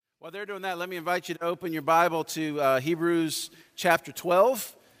While they're doing that, let me invite you to open your Bible to Hebrews chapter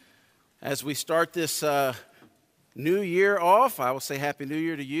 12. As we start this new year off, I will say Happy New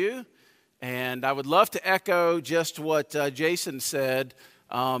Year to you. And I would love to echo just what Jason said,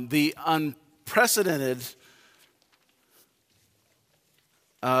 the unprecedented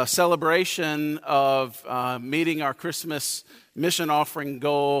celebration of meeting our Christmas mission offering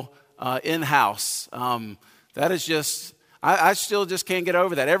goal in-house. That is just... I still just can't get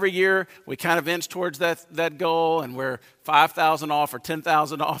over that. Every year, we kind of inch towards that goal, and we're 5,000 off or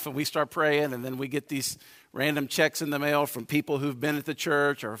 10,000 off, and we start praying, and then we get these random checks in the mail from people who've been at the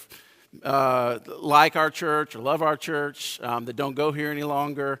church or like our church or love our church that don't go here any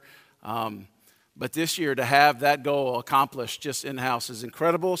longer. But this year, to have that goal accomplished just in-house is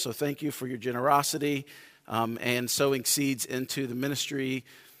incredible, so thank you for your generosity and sowing seeds into the ministry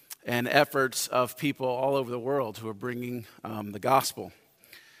and efforts of people all over the world who are bringing the gospel.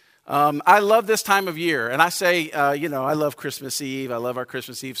 I love this time of year, and I say, I love Christmas Eve. I love our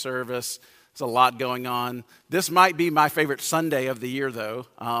Christmas Eve service. There's a lot going on. This might be my favorite Sunday of the year, though,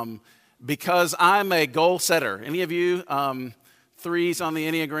 because I'm a goal setter. Any of you threes on the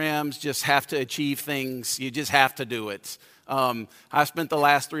Enneagrams just have to achieve things. You just have to do it. I spent the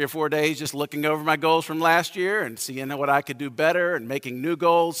last 3 or 4 days just looking over my goals from last year and seeing what I could do better and making new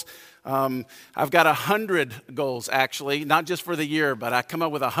goals. I've got 100 goals, actually, not just for the year, but I come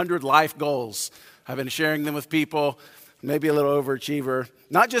up with 100 life goals. I've been sharing them with people, maybe a little overachiever.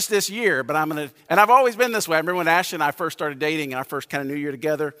 Not just this year, but and I've always been this way. I remember when Ashley and I first started dating and our first kind of New Year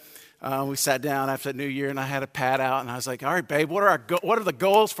together, we sat down after the New Year and I had a pad out and I was like, all right, babe, what are the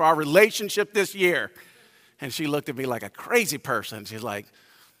goals for our relationship this year? And she looked at me like a crazy person. She's like,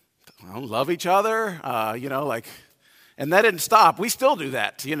 love each other, and that didn't stop. We still do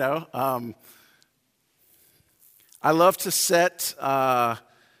that, I love to set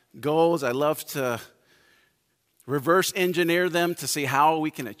goals. I love to reverse engineer them to see how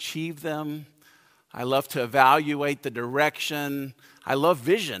we can achieve them. I love to evaluate the direction. I love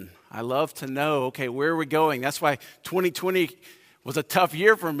vision. I love to know, okay, where are we going? That's why 2020 was a tough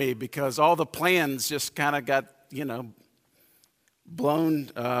year for me because all the plans just kind of got, blown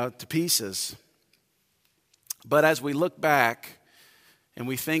to pieces. But as we look back and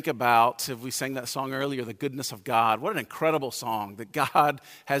we think about, if we sang that song earlier, the goodness of God, what an incredible song that God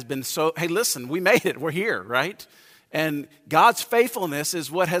has been hey, listen, we made it. We're here, right? And God's faithfulness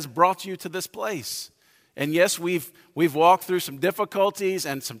is what has brought you to this place. And yes, we've walked through some difficulties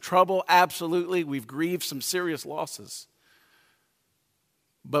and some trouble, absolutely. We've grieved some serious losses.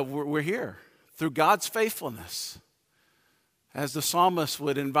 But we're here through God's faithfulness. As the psalmist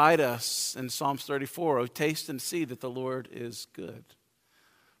would invite us in Psalms 34, oh, taste and see that the Lord is good.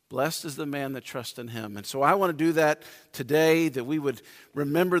 Blessed is the man that trusts in him. And so I want to do that today, that we would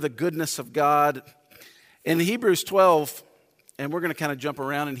remember the goodness of God. In Hebrews 12, and we're going to kind of jump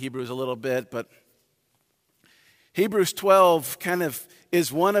around in Hebrews a little bit, but Hebrews 12 kind of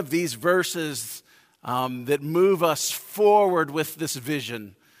is one of these verses that move us forward with this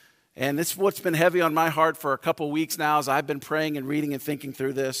vision. And it's what's been heavy on my heart for a couple weeks now as I've been praying and reading and thinking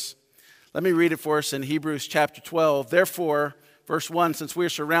through this. Let me read it for us in Hebrews chapter 12. Therefore, verse 1, since we are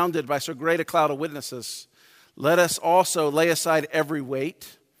surrounded by so great a cloud of witnesses, let us also lay aside every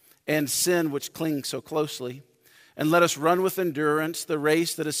weight and sin which clings so closely, and let us run with endurance the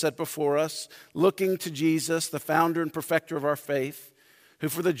race that is set before us, looking to Jesus, the founder and perfecter of our faith, who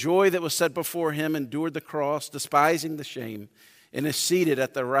for the joy that was set before him endured the cross, despising the shame, and is seated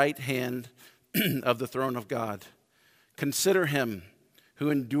at the right hand of the throne of God. Consider him who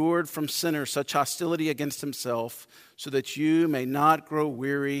endured from sinners such hostility against himself, so that you may not grow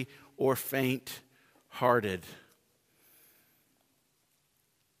weary or faint-hearted.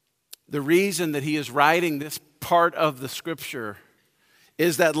 The reason that he is writing this part of the scripture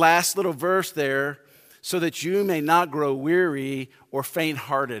is that last little verse there, so that you may not grow weary or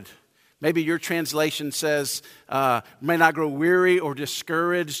faint-hearted. Maybe your translation says, may not grow weary or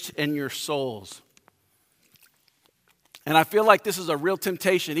discouraged in your souls. And I feel like this is a real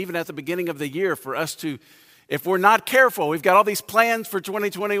temptation, even at the beginning of the year, for us to, if we're not careful, we've got all these plans for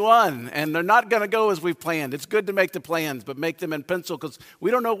 2021, and they're not going to go as we've planned. It's good to make the plans, but make them in pencil because we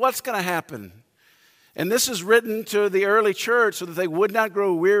don't know what's going to happen. And this is written to the early church so that they would not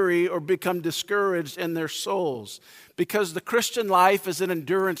grow weary or become discouraged in their souls. Because the Christian life is an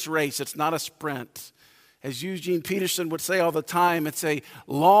endurance race. It's not a sprint. As Eugene Peterson would say all the time, it's a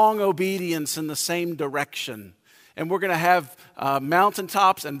long obedience in the same direction. And we're going to have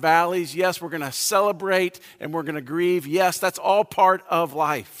mountaintops and valleys. Yes, we're going to celebrate and we're going to grieve. Yes, that's all part of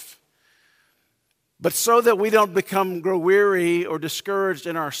life. But so that we don't grow weary or discouraged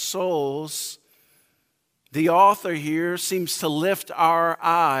in our souls, the author here seems to lift our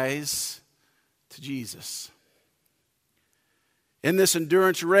eyes to Jesus. In this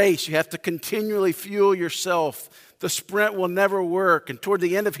endurance race, you have to continually fuel yourself. The sprint will never work. And toward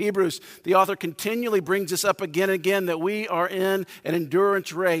the end of Hebrews, the author continually brings us up again and again that we are in an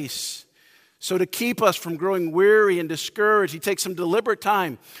endurance race. So to keep us from growing weary and discouraged, he takes some deliberate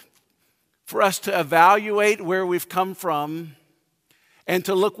time for us to evaluate where we've come from and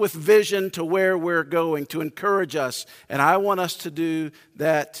to look with vision to where we're going, to encourage us. And I want us to do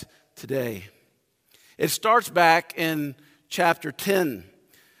that today. It starts back in chapter 10.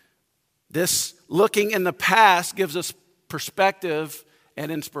 This looking in the past gives us perspective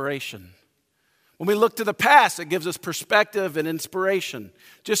and inspiration. When we look to the past, it gives us perspective and inspiration.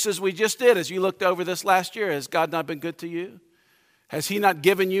 Just as we just did, as you looked over this last year, has God not been good to you? Has he not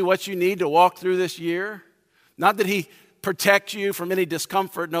given you what you need to walk through this year? Not that he protects you from any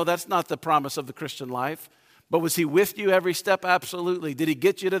discomfort. No, that's not the promise of the Christian life. But was he with you every step? Absolutely. Did he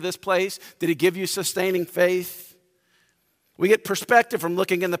get you to this place? Did he give you sustaining faith? We get perspective from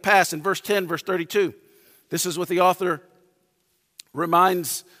looking in the past. In verse 10, verse 32, this is what the author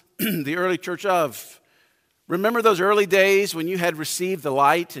reminds the early church of. Remember those early days when you had received the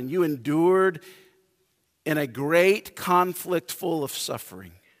light and you endured in a great conflict full of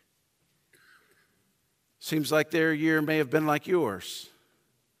suffering. Seems like their year may have been like yours.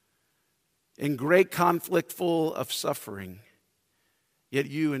 In great conflict full of suffering, yet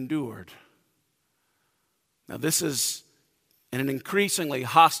you endured. Now this is in an increasingly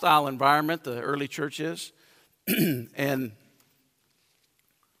hostile environment, the early church is. And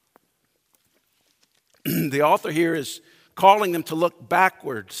the author here is calling them to look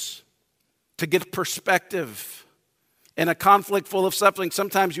backwards, to get perspective. In a conflict full of suffering,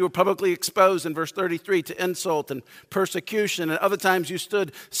 sometimes you were publicly exposed in verse 33 to insult and persecution, and other times you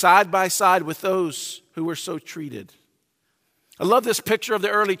stood side by side with those who were so treated. I love this picture of the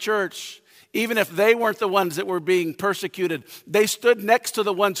early church. Even if they weren't the ones that were being persecuted, they stood next to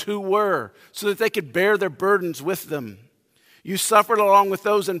the ones who were so that they could bear their burdens with them. You suffered along with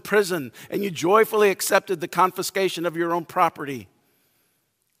those in prison, and you joyfully accepted the confiscation of your own property.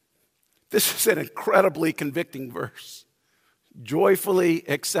 This is an incredibly convicting verse. Joyfully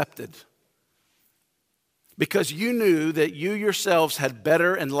accepted. Because you knew that you yourselves had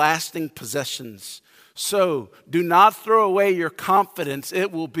better and lasting possessions. So do not throw away your confidence.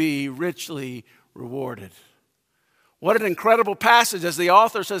 It will be richly rewarded. What an incredible passage as the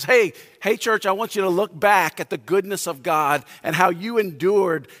author says, hey church, I want you to look back at the goodness of God and how you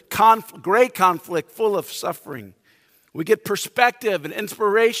endured great conflict full of suffering. We get perspective and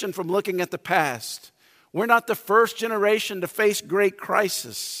inspiration from looking at the past. We're not the first generation to face great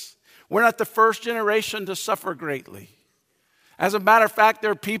crisis. We're not the first generation to suffer greatly. As a matter of fact,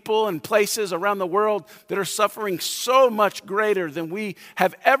 there are people and places around the world that are suffering so much greater than we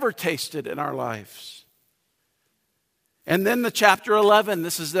have ever tasted in our lives. And then the chapter 11,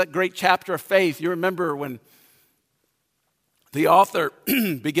 this is that great chapter of faith. You remember when the author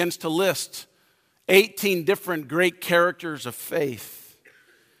begins to list 18 different great characters of faith.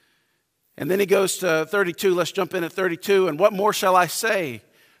 And then he goes to 32. Let's jump in at 32. And what more shall I say?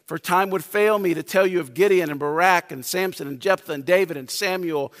 For time would fail me to tell you of Gideon and Barak and Samson and Jephthah and David and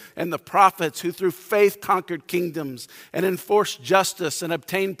Samuel and the prophets who through faith conquered kingdoms and enforced justice and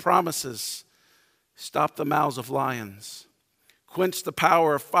obtained promises, stopped the mouths of lions, quenched the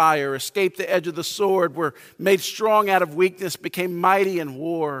power of fire, escaped the edge of the sword, were made strong out of weakness, became mighty in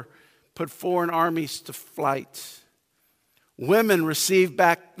war, put foreign armies to flight. Women received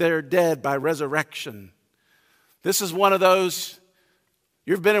back their dead by resurrection. This is one of those,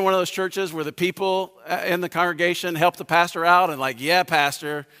 you've been in one of those churches where the people in the congregation help the pastor out and like, yeah,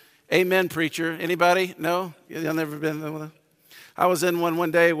 pastor, amen, preacher. Anybody? No? You've never been in one of those? I was in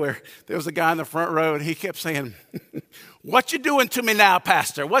one day where there was a guy in the front row and he kept saying, what you doing to me now,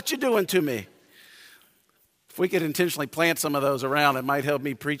 pastor? What you doing to me? If we could intentionally plant some of those around, it might help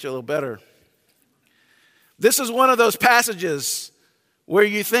me preach a little better. This is one of those passages where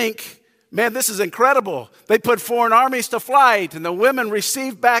you think, man, this is incredible. They put foreign armies to flight, and the women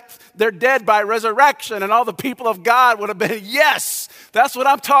received back their dead by resurrection, and all the people of God would have been, yes, that's what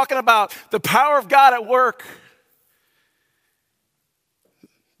I'm talking about, the power of God at work.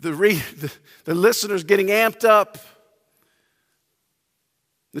 The listeners getting amped up.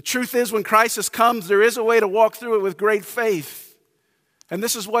 The truth is, when crisis comes, there is a way to walk through it with great faith. And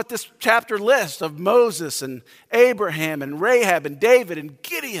this is what this chapter lists of Moses and Abraham and Rahab and David and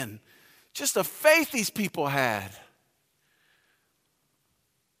Gideon. Just the faith these people had.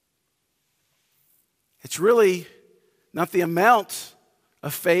 It's really not the amount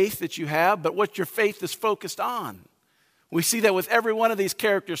of faith that you have, but what your faith is focused on. We see that with every one of these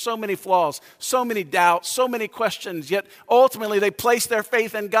characters, so many flaws, so many doubts, so many questions, yet ultimately they place their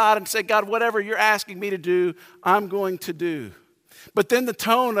faith in God and say, God, whatever you're asking me to do, I'm going to do. But then the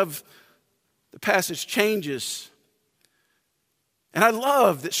tone of the passage changes. And I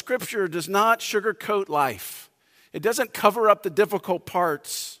love that Scripture does not sugarcoat life. It doesn't cover up the difficult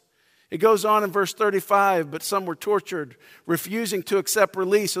parts. It goes on in verse 35, but some were tortured, refusing to accept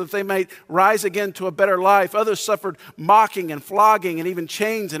release so that they might rise again to a better life. Others suffered mocking and flogging and even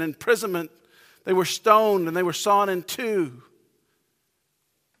chains and imprisonment. They were stoned and they were sawn in two.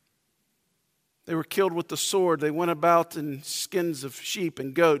 They were killed with the sword. They went about in skins of sheep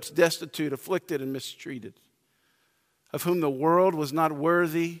and goats, destitute, afflicted, and mistreated, of whom the world was not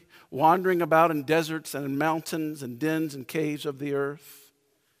worthy, wandering about in deserts and in mountains and dens and caves of the earth.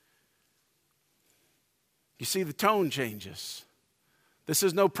 You see, the tone changes. This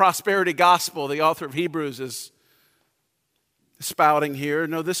is no prosperity gospel the author of Hebrews is spouting here.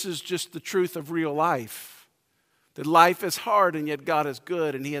 No, this is just the truth of real life. That life is hard and yet God is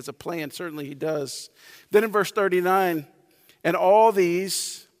good and He has a plan. Certainly He does. Then in verse 39, and all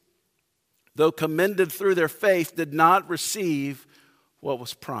these, though commended through their faith, did not receive what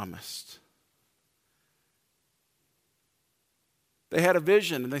was promised. They had a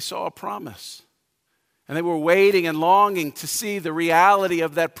vision and they saw a promise. And they were waiting and longing to see the reality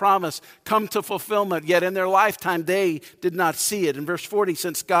of that promise come to fulfillment. Yet in their lifetime, they did not see it. In verse 40,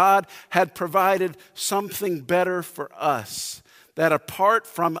 since God had provided something better for us, that apart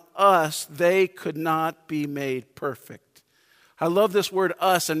from us, they could not be made perfect. I love this word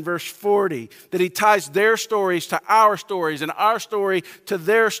us in verse 40, that He ties their stories to our stories and our story to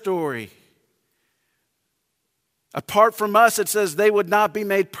their story. Apart from us, it says they would not be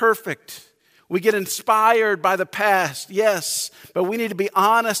made perfect. We get inspired by the past, yes, but we need to be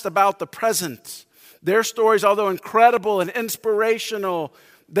honest about the present. Their stories, although incredible and inspirational,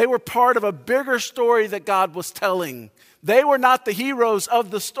 they were part of a bigger story that God was telling. They were not the heroes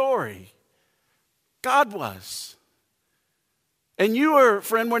of the story. God was. And you,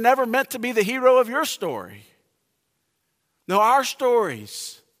 friend, were never meant to be the hero of your story. No, our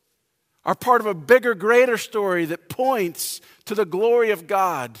stories are part of a bigger, greater story that points to the glory of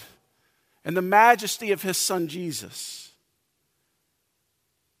God and the majesty of His Son, Jesus.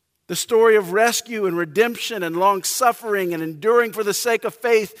 The story of rescue and redemption and long-suffering and enduring for the sake of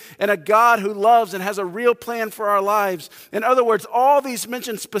faith and a God who loves and has a real plan for our lives. In other words, all these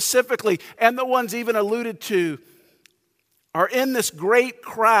mentioned specifically, and the ones even alluded to, are in this great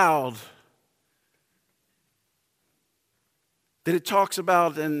crowd that it talks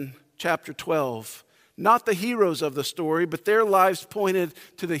about in chapter 12. Not the heroes of the story, but their lives pointed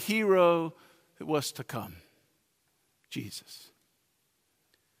to the hero that was to come, Jesus.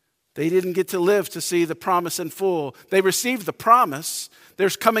 They didn't get to live to see the promise in full. They received the promise.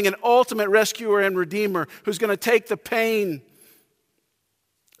 There's coming an ultimate rescuer and redeemer who's going to take the pain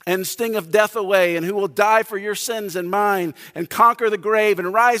and sting of death away, and who will die for your sins and mine and conquer the grave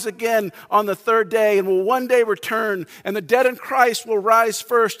and rise again on the third day and will one day return, and the dead in Christ will rise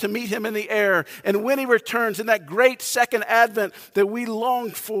first to meet Him in the air. And when He returns in that great second advent that we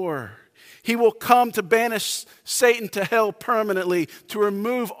long for, He will come to banish Satan to hell permanently, to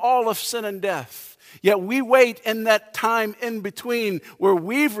remove all of sin and death. Yet we wait in that time in between where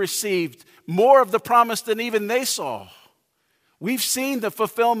we've received more of the promise than even they saw. We've seen the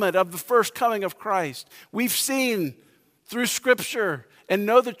fulfillment of the first coming of Christ. We've seen through Scripture and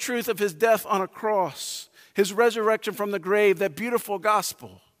know the truth of His death on a cross, His resurrection from the grave, that beautiful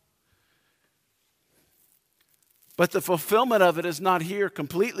gospel. But the fulfillment of it is not here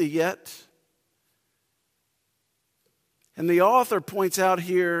completely yet. And the author points out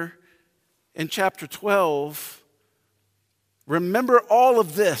here in chapter 12, remember all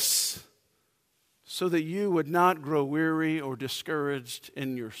of this, so that you would not grow weary or discouraged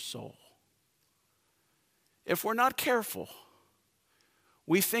in your soul. If we're not careful,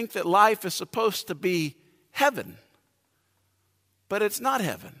 we think that life is supposed to be heaven, but it's not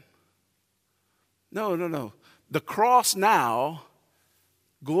heaven. No. The cross now,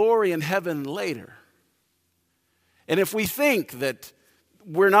 glory in heaven later. And if we think that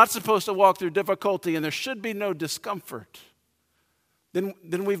we're not supposed to walk through difficulty and there should be no discomfort, then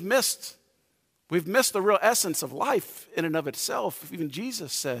we've missed the real essence of life in and of itself. Even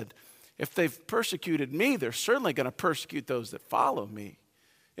Jesus said, if they've persecuted me, they're certainly going to persecute those that follow me.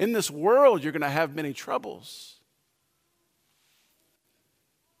 In this world, you're going to have many troubles.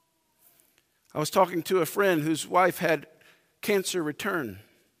 I was talking to a friend whose wife had cancer return.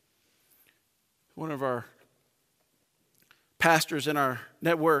 one of our pastors in our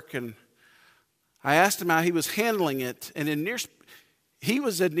network, and I asked him how he was handling it, and he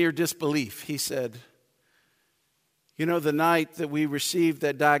was in near disbelief. He said, you know, the night that we received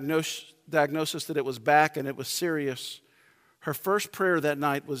that diagnosis that it was back and it was serious, her first prayer that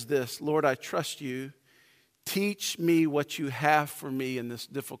night was this: Lord, I trust you. Teach me what you have for me in this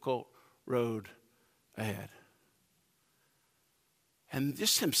difficult road ahead. And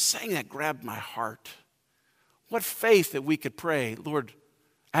just him saying that grabbed my heart. What faith that we could pray, Lord,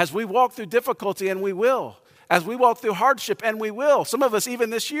 as we walk through difficulty, and we will. As we walk through hardship, and we will. Some of us even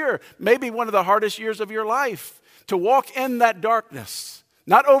this year, maybe one of the hardest years of your life, to walk in that darkness.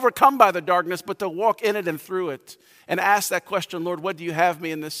 Not overcome by the darkness, but to walk in it and through it. And ask that question, Lord, what do you have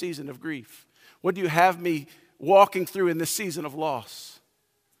me in this season of grief? What do you have me walking through in this season of loss?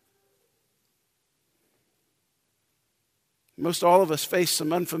 Most all of us faced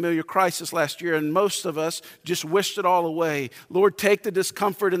some unfamiliar crisis last year, and most of us just wished it all away. Lord, take the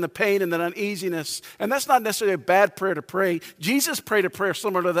discomfort and the pain and the uneasiness. And that's not necessarily a bad prayer to pray. Jesus prayed a prayer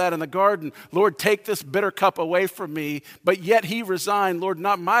similar to that in the garden. Lord, take this bitter cup away from me. But yet he resigned, Lord,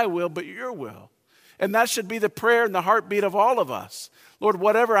 not my will, but your will. And that should be the prayer and the heartbeat of all of us. Lord,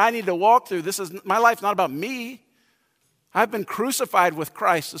 whatever I need to walk through, my life's not about me. I've been crucified with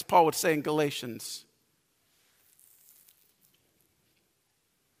Christ, as Paul would say in Galatians.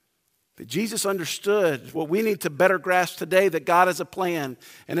 But Jesus understood what we need to better grasp today, that God has a plan.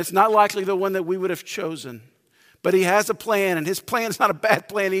 And it's not likely the one that we would have chosen. But he has a plan, and his plan is not a bad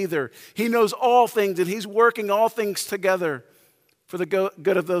plan either. He knows all things, and he's working all things together for the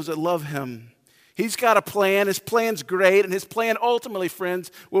good of those that love him. He's got a plan. His plan's great, and his plan ultimately,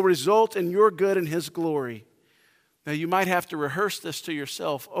 friends, will result in your good and his glory. Now, you might have to rehearse this to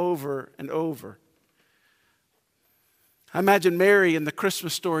yourself over and over. I imagine Mary in the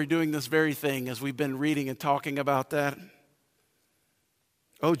Christmas story doing this very thing as we've been reading and talking about that.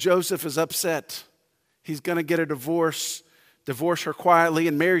 Oh, Joseph is upset. He's going to get a divorce her quietly.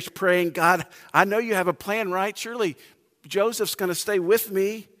 And Mary's praying, God, I know you have a plan, right? Surely Joseph's going to stay with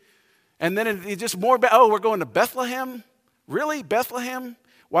me. And then it just more, we're going to Bethlehem? Really? Bethlehem?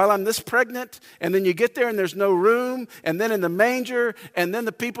 While I'm this pregnant? And then you get there and there's no room. And then in the manger. And then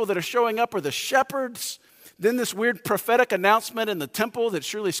the people that are showing up are the shepherds. Then this weird prophetic announcement in the temple that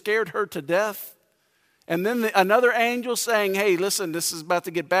surely scared her to death. And then another angel saying, hey, listen, this is about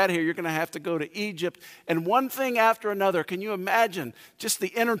to get bad here. You're going to have to go to Egypt. And one thing after another. Can you imagine just the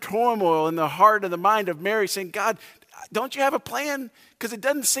inner turmoil in the heart and the mind of Mary saying, God, don't you have a plan? Because it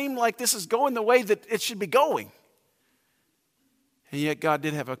doesn't seem like this is going the way that it should be going. And yet God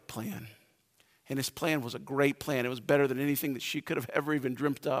did have a plan. And his plan was a great plan. It was better than anything that she could have ever even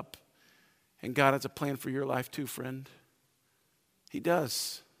dreamt up. And God has a plan for your life too, friend. He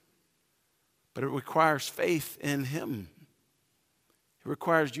does. But it requires faith in him. It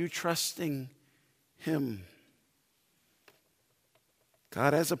requires you trusting him.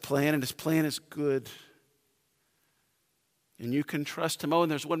 God has a plan, and his plan is good. And you can trust him. Oh,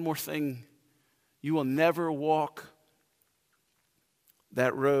 and there's one more thing. You will never walk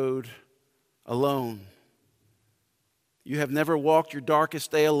that road alone. You have never walked your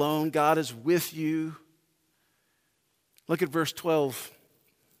darkest day alone. God is with you. Look at chapter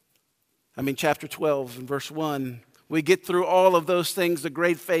 12 and verse 1. We get through all of those things, the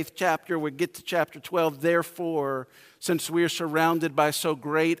great faith chapter. We get to chapter 12. Therefore, since we are surrounded by so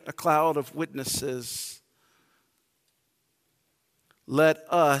great a cloud of witnesses, let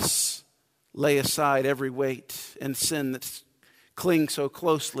us lay aside every weight and sin that clings so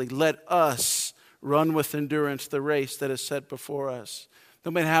closely. Let us run with endurance the race that is set before us. No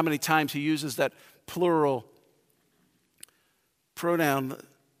matter how many times he uses that plural pronoun,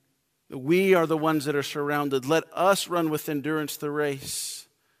 we are the ones that are surrounded. Let us run with endurance the race.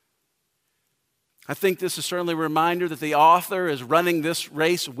 I think this is certainly a reminder that the author is running this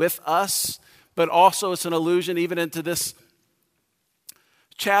race with us, but also it's an allusion even into this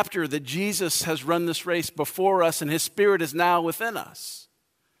chapter that Jesus has run this race before us and his Spirit is now within us.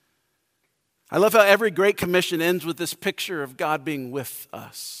 I love how every Great Commission ends with this picture of God being with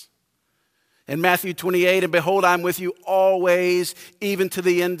us. In Matthew 28, and behold, I'm with you always, even to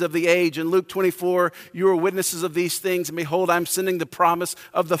the end of the age. In Luke 24, you are witnesses of these things, and behold, I'm sending the promise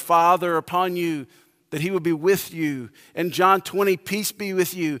of the Father upon you, that he will be with you. In John 20, peace be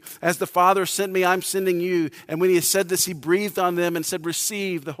with you. As the Father sent me, I'm sending you. And when he had said this, he breathed on them and said,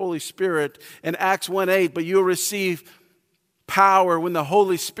 receive the Holy Spirit. In Acts 1:8, but you will receive power when the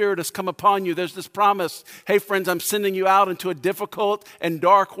Holy Spirit has come upon you. There's this promise. Hey friends, I'm sending you out into a difficult and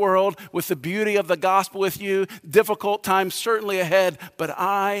dark world with the beauty of the gospel with you. Difficult times certainly ahead, but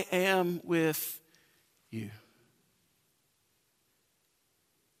I am with you.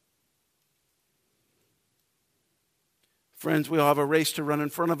 Friends, we all have a race to run in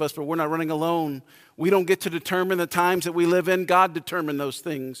front of us, but we're not running alone. We don't get to determine the times that we live in. God determined those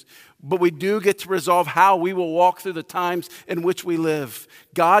things. But we do get to resolve how we will walk through the times in which we live.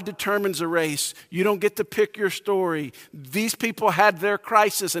 God determines a race. You don't get to pick your story. These people had their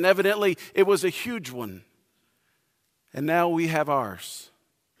crisis, and evidently it was a huge one. And now we have ours.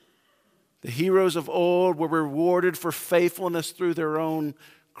 The heroes of old were rewarded for faithfulness through their own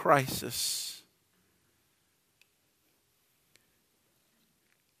crisis.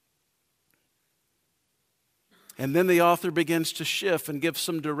 And then the author begins to shift and give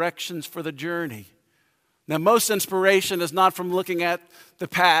some directions for the journey. Now, most inspiration is not from looking at the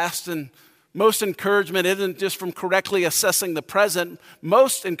past, and most encouragement isn't just from correctly assessing the present.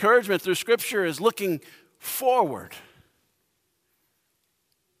 Most encouragement through Scripture is looking forward.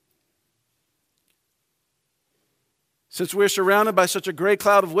 Since we're surrounded by such a great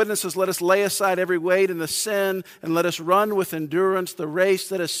cloud of witnesses, let us lay aside every weight and the sin, and let us run with endurance the race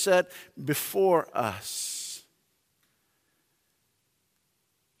that is set before us.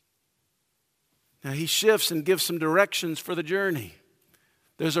 Now he shifts and gives some directions for the journey.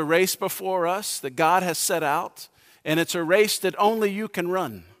 There's a race before us that God has set out, and it's a race that only you can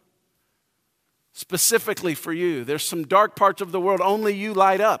run. Specifically for you. There's some dark parts of the world only you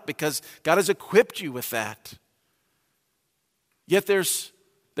light up because God has equipped you with that. Yet there's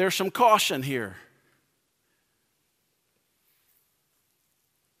some caution here.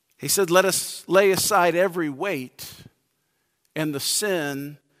 He said, let us lay aside every weight and the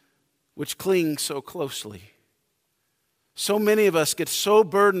sin which clings so closely. So many of us get so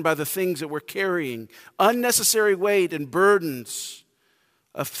burdened by the things that we're carrying, unnecessary weight and burdens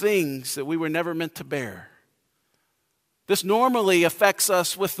of things that we were never meant to bear. This normally affects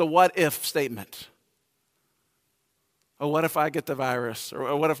us with the what if statement. Oh, what if I get the virus?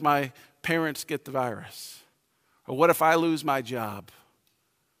 Or what if my parents get the virus? Or what if I lose my job?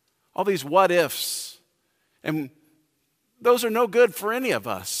 All these what ifs. And those are no good for any of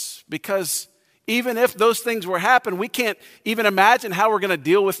us, because even if those things were happen, we can't even imagine how we're going to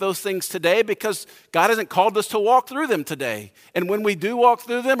deal with those things today, because God hasn't called us to walk through them today. And when we do walk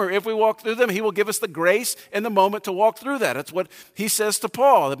through them, or if we walk through them, He will give us the grace in the moment to walk through that. That's what He says to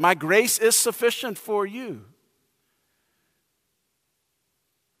Paul, that my grace is sufficient for you.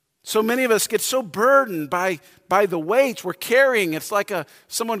 So many of us get so burdened by the weights we're carrying. It's like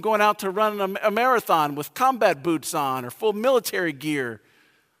someone going out to run a marathon with combat boots on or full military gear.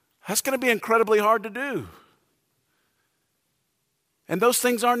 That's going to be incredibly hard to do. And those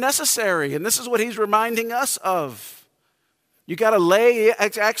things aren't necessary. And this is what he's reminding us of. You got to lay,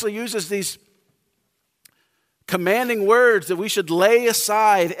 it actually uses these commanding words that we should lay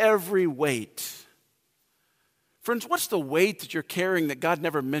aside every weight. Friends, what's the weight that you're carrying that God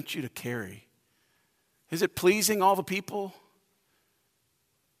never meant you to carry? Is it pleasing all the people?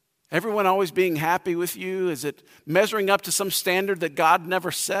 Everyone always being happy with you? Is it measuring up to some standard that God never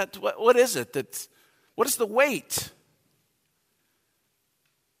set? What is it? What is the weight?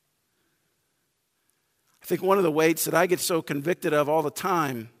 I think one of the weights that I get so convicted of all the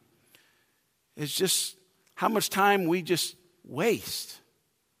time is just how much time we just waste.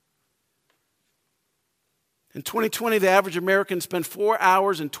 In 2020, the average American spent 4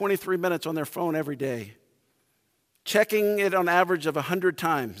 hours and 23 minutes on their phone every day, checking it on average of 100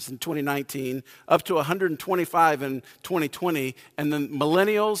 times in 2019, up to 125 in 2020, and then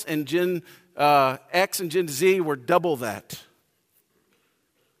millennials and Gen X and Gen Z were double that.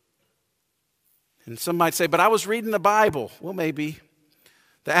 And some might say, but I was reading the Bible. Well, maybe.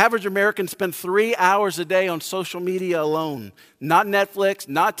 The average American spent 3 hours a day on social media alone. Not Netflix,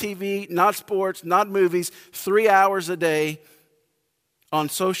 not TV, not sports, not movies. 3 hours a day on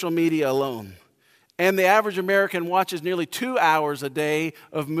social media alone. And the average American watches nearly 2 hours a day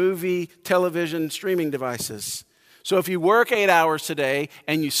of movie, television, streaming devices. So if you work 8 hours today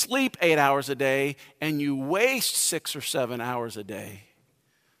and you sleep 8 hours a day and you waste 6 or 7 hours a day,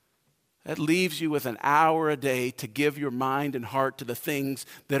 that leaves you with an hour a day to give your mind and heart to the things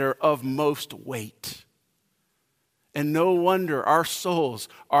that are of most weight. And no wonder our souls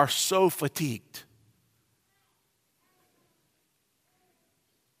are so fatigued.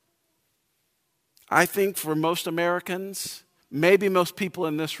 I think for most Americans, maybe most people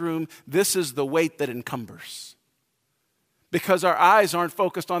in this room, this is the weight that encumbers. Because our eyes aren't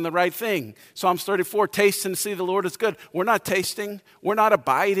focused on the right thing. Psalms 34, taste and see the Lord is good. We're not tasting. We're not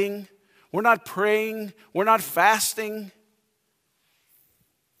abiding. We're not praying. We're not fasting.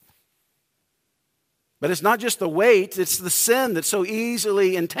 But it's not just the weight, it's the sin that so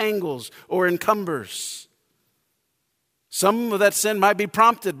easily entangles or encumbers. Some of that sin might be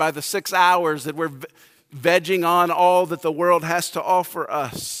prompted by the 6 hours that we're vegging on all that the world has to offer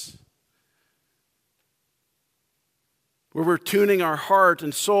us, where we're tuning our heart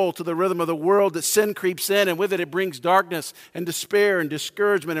and soul to the rhythm of the world, that sin creeps in, and with it, it brings darkness and despair and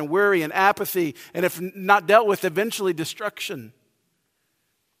discouragement and worry and apathy, and if not dealt with, eventually destruction.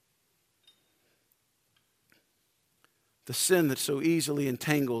 The sin that so easily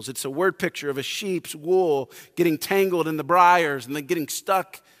entangles. It's a word picture of a sheep's wool getting tangled in the briars and then getting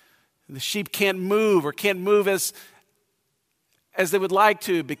stuck. And the sheep can't move as they would like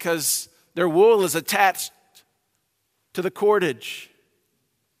to because their wool is attached to the cordage.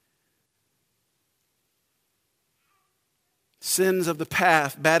 Sins of the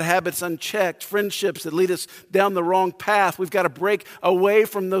path, bad habits unchecked, friendships that lead us down the wrong path. We've got to break away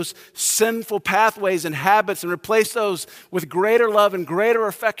from those sinful pathways and habits and replace those with greater love and greater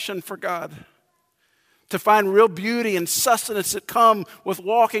affection for God. To find real beauty and sustenance that come with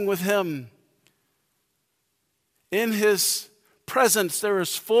walking with Him. In His presence there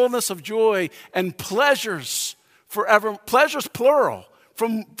is fullness of joy and pleasures forever. Pleasures plural.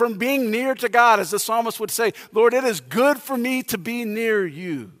 From being near to God, as the psalmist would say, Lord, it is good for me to be near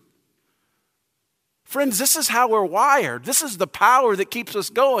you. Friends, this is how we're wired. This is the power that keeps us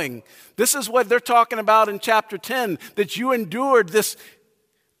going. This is what they're talking about in chapter 10, that you endured this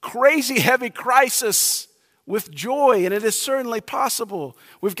crazy heavy crisis with joy, and it is certainly possible.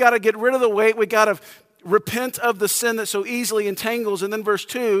 We've got to get rid of the weight. We've got to repent of the sin that so easily entangles. And then verse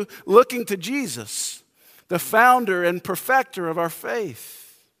 2, looking to Jesus, the founder and perfecter of our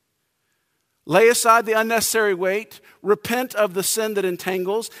faith. Lay aside the unnecessary weight, repent of the sin that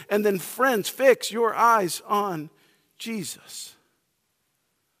entangles, and then, friends, fix your eyes on Jesus.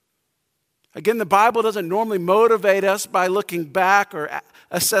 Again, the Bible doesn't normally motivate us by looking back or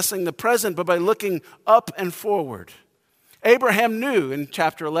assessing the present, but by looking up and forward. Abraham knew in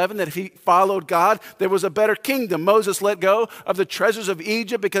chapter 11 that if he followed God, there was a better kingdom. Moses let go of the treasures of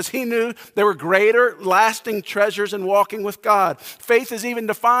Egypt because he knew there were greater, lasting treasures in walking with God. Faith is even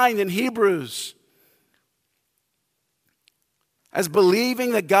defined in Hebrews as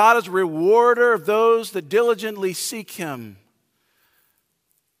believing that God is a rewarder of those that diligently seek Him.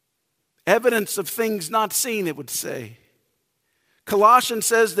 Evidence of things not seen, it would say. Colossians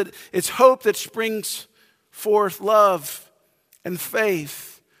says that it's hope that springs forth love and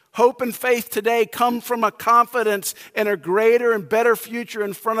faith. Hope and faith today come from a confidence in a greater and better future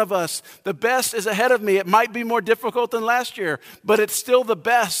in front of us. The best is ahead of me. It might be more difficult than last year, but it's still the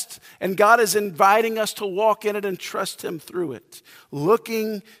best. And God is inviting us to walk in it and trust Him through it.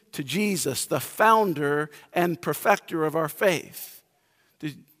 Looking to Jesus, the founder and perfecter of our faith.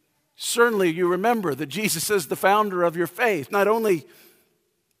 Certainly you remember that Jesus is the founder of your faith. Not only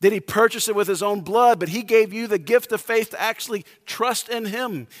did He purchase it with His own blood, but He gave you the gift of faith to actually trust in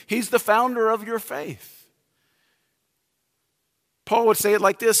Him. He's the founder of your faith. Paul would say it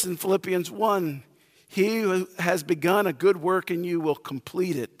like this in Philippians 1. He who has begun a good work in you will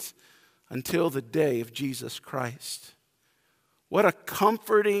complete it until the day of Jesus Christ. What a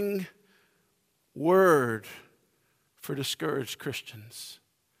comforting word for discouraged Christians.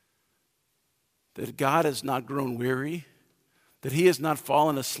 That God has not grown weary, that He has not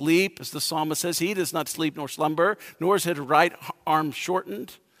fallen asleep. As the psalmist says, He does not sleep nor slumber, nor is His right arm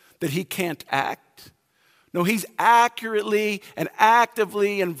shortened, that He can't act. No, He's accurately and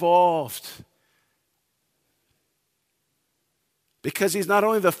actively involved. Because He's not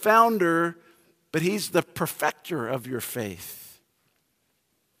only the founder, but He's the perfecter of your faith.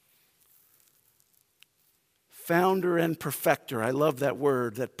 Founder and perfecter. I love that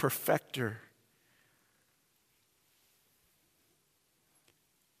word, that perfecter.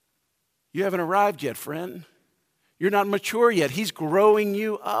 You haven't arrived yet, friend. You're not mature yet. He's growing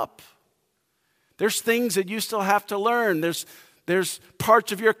you up. There's things that you still have to learn. There's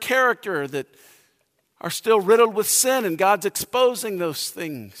parts of your character that are still riddled with sin, and God's exposing those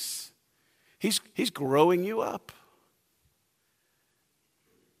things. He's growing you up.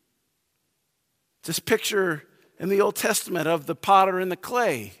 This picture in the Old Testament of the potter and the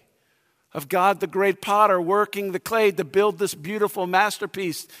clay, of God the great potter working the clay to build this beautiful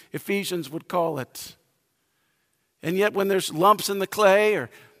masterpiece, Ephesians would call it. And yet when there's lumps in the clay or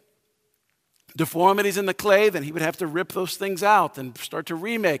deformities in the clay, then He would have to rip those things out and start to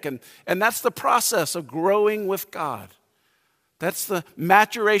remake. And that's the process of growing with God. That's the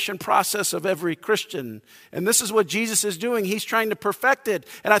maturation process of every Christian. And this is what Jesus is doing. He's trying to perfect it.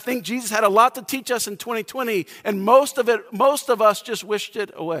 And I think Jesus had a lot to teach us in 2020, and most of us just wished it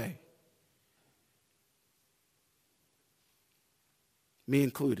away. me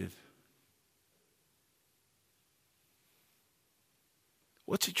included.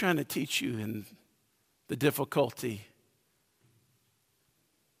 What's he trying to teach you in the difficulty?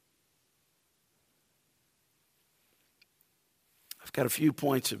 I've got a few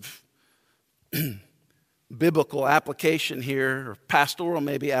points of biblical application here, or pastoral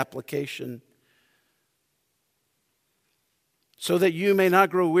maybe application. So that you may not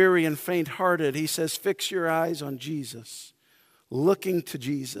grow weary and faint-hearted, he says, fix your eyes on Jesus, looking to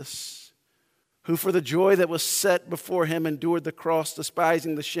Jesus, who for the joy that was set before him endured the cross,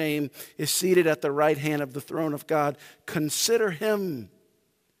 despising the shame, is seated at the right hand of the throne of God. Consider him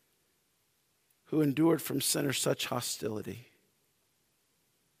who endured from sinners such hostility.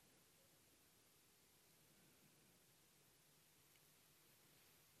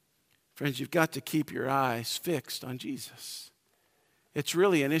 Friends, you've got to keep your eyes fixed on Jesus. It's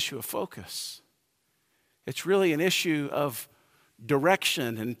really an issue of focus. It's really an issue of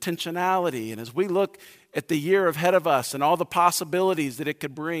direction and intentionality. And as we look at the year ahead of us and all the possibilities that it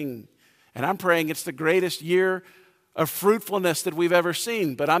could bring, and I'm praying it's the greatest year of fruitfulness that we've ever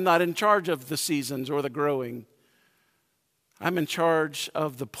seen, but I'm not in charge of the seasons or the growing. I'm in charge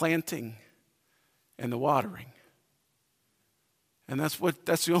of the planting and the watering. And that's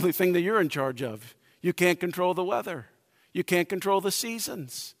the only thing that you're in charge of. You can't control the weather. You can't control the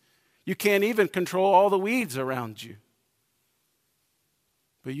seasons. You can't even control all the weeds around you.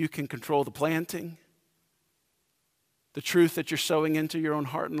 But you can control the planting, the truth that you're sowing into your own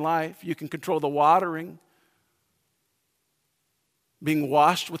heart and life. You can control the watering, being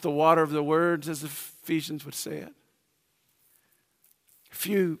washed with the water of the words, as the Ephesians would say it. A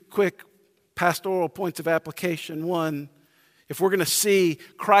few quick pastoral points of application. One, if we're going to see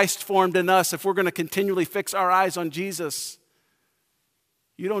Christ formed in us, if we're going to continually fix our eyes on Jesus,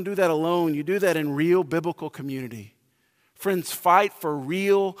 you don't do that alone. You do that in real biblical community. Friends, fight for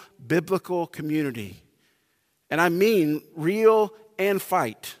real biblical community. And I mean real and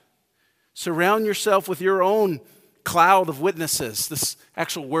fight. Surround yourself with your own cloud of witnesses. This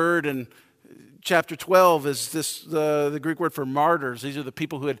actual word in chapter 12 is the Greek word for martyrs. These are the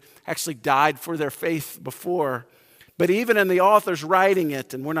people who had actually died for their faith before. But even in the author's writing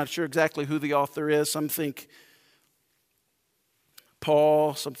it, and we're not sure exactly who the author is, some think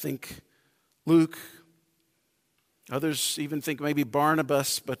Paul, some think Luke, others even think maybe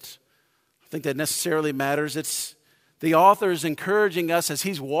Barnabas, but I think that necessarily matters. It's the author is encouraging us as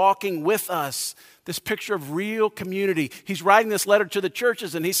he's walking with us, this picture of real community. He's writing this letter to the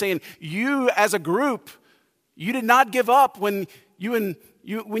churches, and he's saying, you as a group, you did not give up when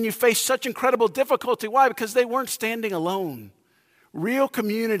you face such incredible difficulty. Why? Because they weren't standing alone. Real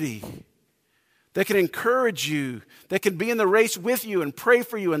community that can encourage you, that can be in the race with you and pray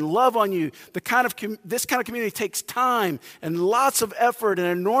for you and love on you. This kind of community takes time and lots of effort and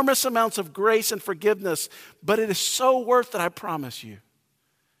enormous amounts of grace and forgiveness, but it is so worth it, I promise you.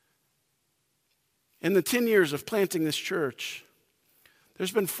 In the 10 years of planting this church,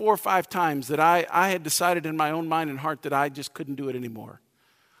 there's been 4 or 5 times that I had decided in my own mind and heart that I just couldn't do it anymore.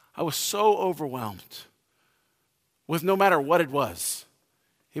 I was so overwhelmed with no matter what it was.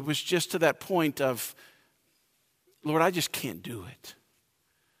 It was just to that point of, Lord, I just can't do it.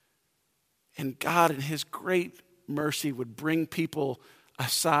 And God in his great mercy would bring people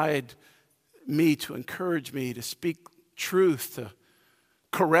aside me to encourage me, to speak truth, to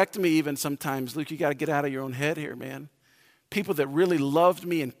correct me even sometimes. Luke, you got to get out of your own head here, man. People that really loved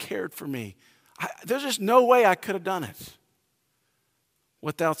me and cared for me. There's just no way I could have done it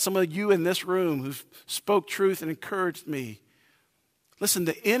without some of you in this room who spoke truth and encouraged me. Listen,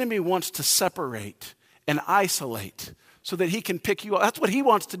 the enemy wants to separate and isolate so that he can pick you up. That's what he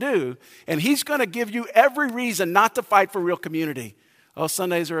wants to do. And he's going to give you every reason not to fight for real community. Oh,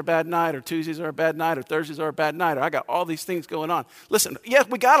 Sundays are a bad night, or Tuesdays are a bad night, or Thursdays are a bad night, or I got all these things going on. Listen, yes,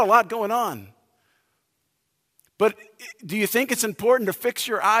 we got a lot going on. But do you think it's important to fix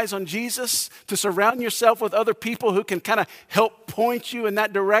your eyes on Jesus, to surround yourself with other people who can kind of help point you in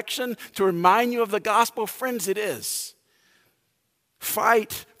that direction, to remind you of the gospel? Friends, it is.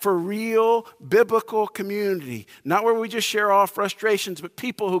 Fight for real biblical community, not where we just share our frustrations, but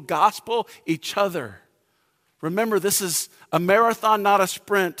people who gospel each other. Remember, this is a marathon, not a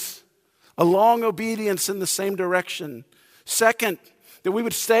sprint, a long obedience in the same direction. Second, that we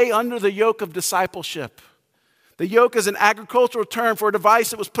would stay under the yoke of discipleship. The yoke is an agricultural term for a device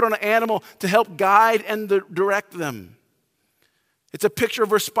that was put on an animal to help guide and direct them. It's a picture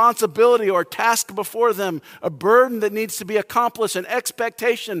of responsibility or a task before them, a burden that needs to be accomplished, an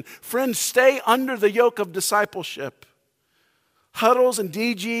expectation. Friends, stay under the yoke of discipleship. Huddles and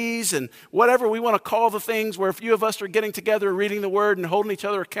DGs and whatever we want to call the things where a few of us are getting together, reading the Word and holding each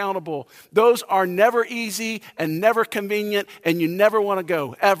other accountable. Those are never easy and never convenient, and you never want to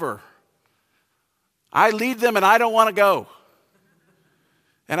go, ever. I lead them and I don't want to go.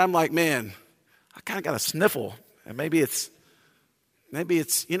 And I'm like, man, I kind of got a sniffle. And maybe it's,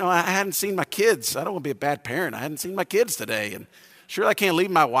 I hadn't seen my kids. I don't want to be a bad parent. I hadn't seen my kids today. And sure, I can't leave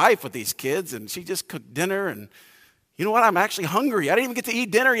my wife with these kids. And she just cooked dinner. And you know what? I'm actually hungry. I didn't even get to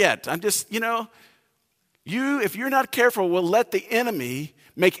eat dinner yet. I'm just, if you're not careful, will let the enemy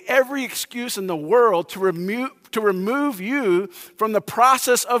make every excuse in the world to remove you from the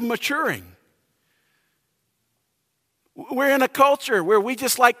process of maturing. We're in a culture where we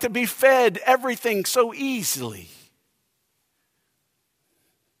just like to be fed everything so easily.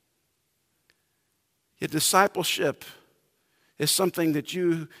 Yet discipleship is something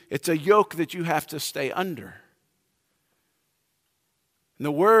it's a yoke that you have to stay under. And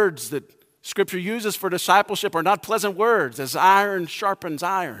the words that Scripture uses for discipleship are not pleasant words, as iron sharpens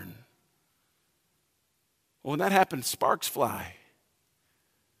iron. Well, when that happens, sparks fly.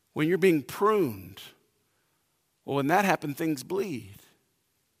 When you're being pruned, well, when that happens, things bleed.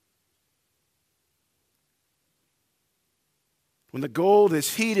 When the gold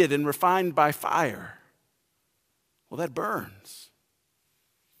is heated and refined by fire, well, that burns.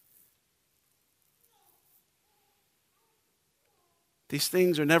 These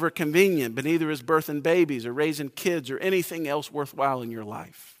things are never convenient, but neither is birthing babies or raising kids or anything else worthwhile in your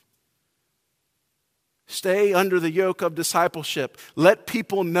life. Stay under the yoke of discipleship. Let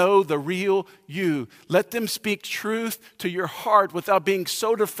people know the real you. Let them speak truth to your heart without being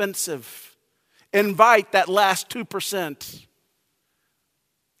so defensive. Invite that last 2%.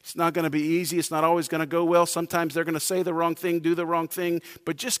 It's not going to be easy. It's not always going to go well. Sometimes they're going to say the wrong thing, do the wrong thing,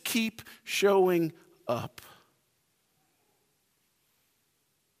 but just keep showing up.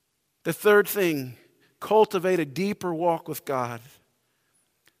 The third thing, cultivate a deeper walk with God.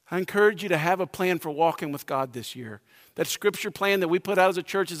 I encourage you to have a plan for walking with God this year. That scripture plan that we put out as a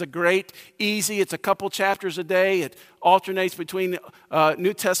church is easy. It's a couple chapters a day. It alternates between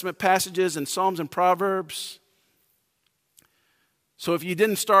New Testament passages and Psalms and Proverbs. So if you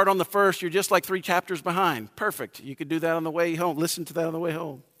didn't start on the first, you're just like 3 chapters behind. Perfect. You could do that on the way home. Listen to that on the way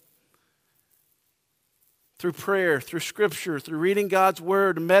home. Through prayer, through scripture, through reading God's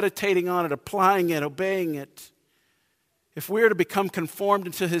word, meditating on it, applying it, obeying it. If we are to become conformed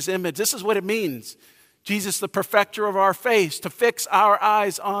into his image, this is what it means. Jesus, the perfecter of our faith, to fix our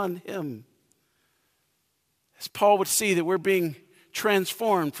eyes on him. As Paul would see that we're being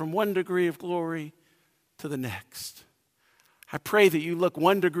transformed from one degree of glory to the next. I pray that you look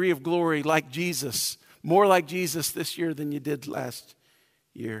one degree of glory like Jesus, more like Jesus this year than you did last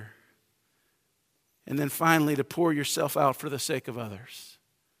year. And then finally, to pour yourself out for the sake of others.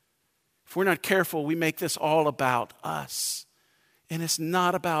 If we're not careful, we make this all about us. And it's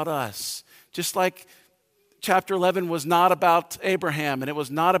not about us. Just like chapter 11 was not about Abraham, and it was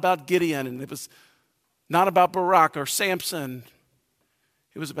not about Gideon, and it was not about Barak or Samson.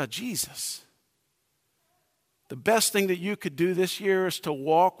 It was about Jesus. The best thing that you could do this year is to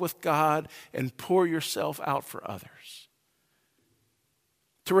walk with God and pour yourself out for others.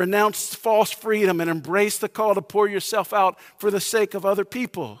 To renounce false freedom and embrace the call to pour yourself out for the sake of other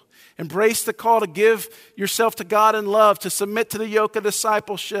people. Embrace the call to give yourself to God in love, to submit to the yoke of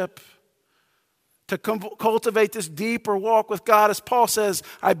discipleship, to cultivate this deeper walk with God. As Paul says,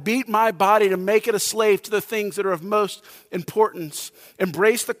 I beat my body to make it a slave to the things that are of most importance.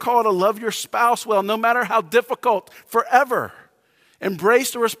 Embrace the call to love your spouse well, no matter how difficult, forever.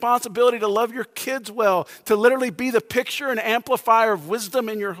 Embrace the responsibility to love your kids well, to literally be the picture and amplifier of wisdom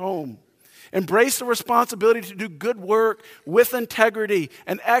in your home. Embrace the responsibility to do good work with integrity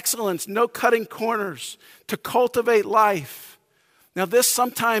and excellence, no cutting corners, to cultivate life. Now, this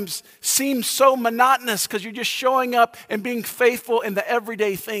sometimes seems so monotonous because you're just showing up and being faithful in the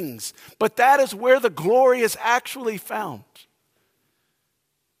everyday things. But that is where the glory is actually found.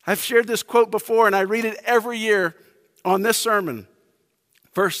 I've shared this quote before, and I read it every year on this sermon,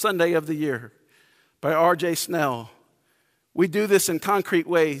 first Sunday of the year, by R.J. Snell. We do this in concrete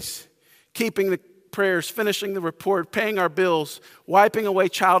ways. Keeping the prayers, finishing the report, paying our bills, wiping away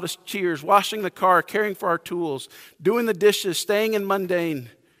childish tears, washing the car, caring for our tools, doing the dishes, staying in mundane,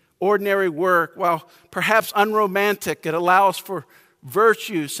 ordinary work. While perhaps unromantic, it allows for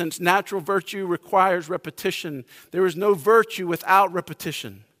virtue, since natural virtue requires repetition. There is no virtue without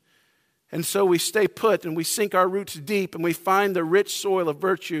repetition. And so we stay put and we sink our roots deep and we find the rich soil of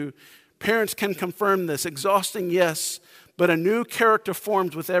virtue. Parents can confirm this. Exhausting, yes, but a new character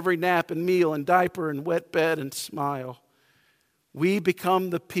forms with every nap and meal and diaper and wet bed and smile. We become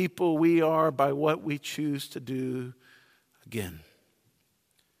the people we are by what we choose to do again.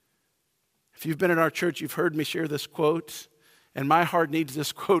 If you've been in our church, you've heard me share this quote, and my heart needs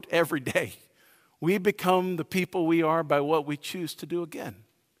this quote every day. We become the people we are by what we choose to do again.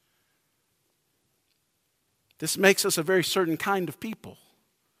 This makes us a very certain kind of people.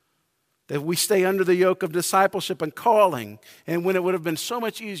 That we stay under the yoke of discipleship and calling, and when it would have been so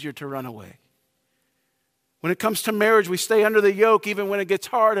much easier to run away. When it comes to marriage, we stay under the yoke even when it gets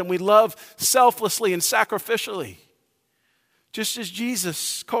hard, and we love selflessly and sacrificially, just as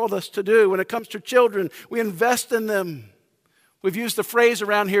Jesus called us to do. When it comes to children, we invest in them. We've used the phrase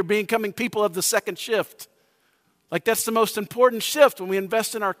around here, becoming people of the second shift. Like that's the most important shift when we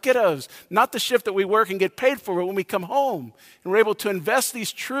invest in our kiddos. Not the shift that we work and get paid for, but when we come home and we're able to invest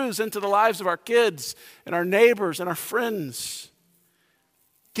these truths into the lives of our kids and our neighbors and our friends.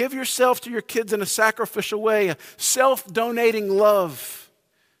 Give yourself to your kids in a sacrificial way, a self-donating love,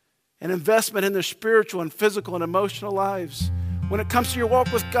 an investment in their spiritual and physical and emotional lives. When it comes to your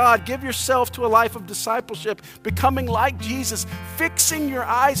walk with God, give yourself to a life of discipleship, becoming like Jesus, fixing your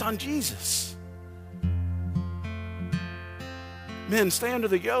eyes on Jesus. Men, stay under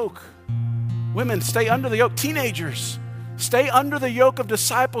the yoke. Women, stay under the yoke. Teenagers, stay under the yoke of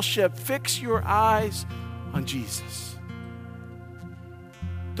discipleship. Fix your eyes on Jesus.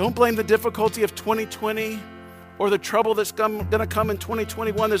 Don't blame the difficulty of 2020 or the trouble that's going to come in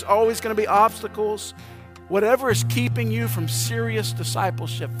 2021. There's always going to be obstacles. Whatever is keeping you from serious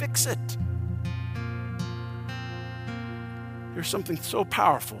discipleship, fix it. There's something so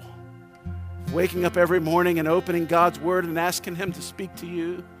powerful. Waking up every morning and opening God's Word and asking Him to speak to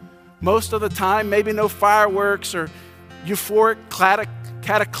you. Most of the time, maybe no fireworks or euphoric,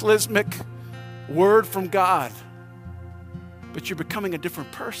 cataclysmic word from God. But you're becoming a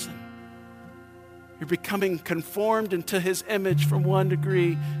different person. You're becoming conformed into His image from one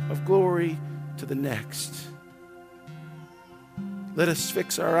degree of glory to the next. Let us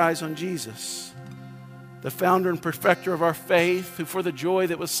fix our eyes on Jesus, the founder and perfecter of our faith, who for the joy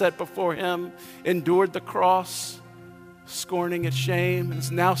that was set before Him endured the cross, scorning its shame, and is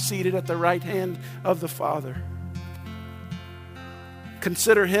now seated at the right hand of the Father.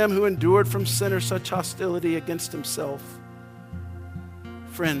 Consider Him who endured from sinners such hostility against Himself.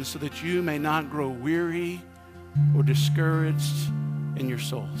 Friends, so that you may not grow weary or discouraged in your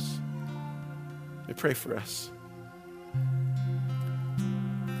souls. I pray for us.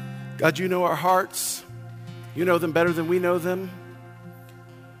 God, you know our hearts. You know them better than we know them.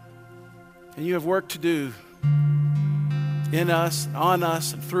 And you have work to do in us, on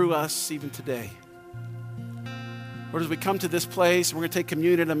us, and through us even today. Lord, as we come to this place, and we're going to take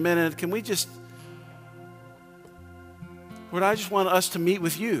communion in a minute, can we just, Lord, I just want us to meet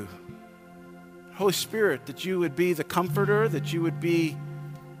with you. Holy Spirit, that you would be the comforter, that you would be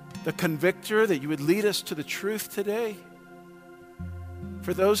the convictor, that you would lead us to the truth today.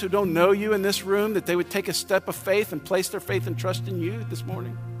 For those who don't know you in this room, that they would take a step of faith and place their faith and trust in you this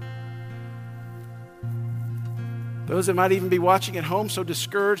morning. Those that might even be watching at home so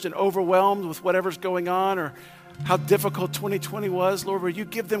discouraged and overwhelmed with whatever's going on or how difficult 2020 was, Lord, will you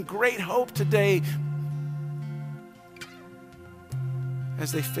give them great hope today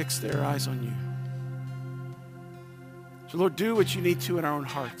as they fix their eyes on you. So Lord, do what you need to in our own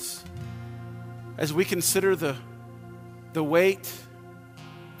hearts. As we consider the weight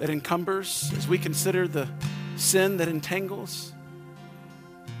that encumbers, as we consider the sin that entangles.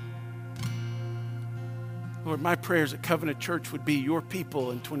 Lord, my prayers at Covenant Church would be your people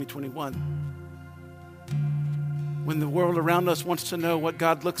in 2021. When the world around us wants to know what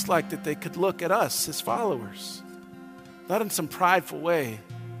God looks like, that they could look at us as followers. Not in some prideful way.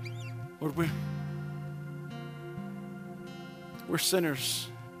 Lord, we're sinners.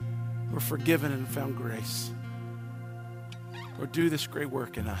 We're forgiven and found grace. Lord, do this great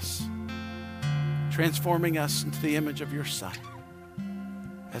work in us, transforming us into the image of your Son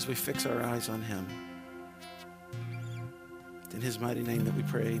as we fix our eyes on Him. In His mighty name that we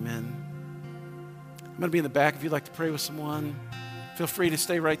pray, amen. I'm going to be in the back. If you'd like to pray with someone, feel free to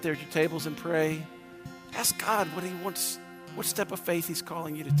stay right there at your tables and pray. Ask God what He wants, what step of faith He's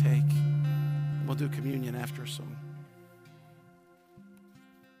calling you to take. And we'll do communion after a song.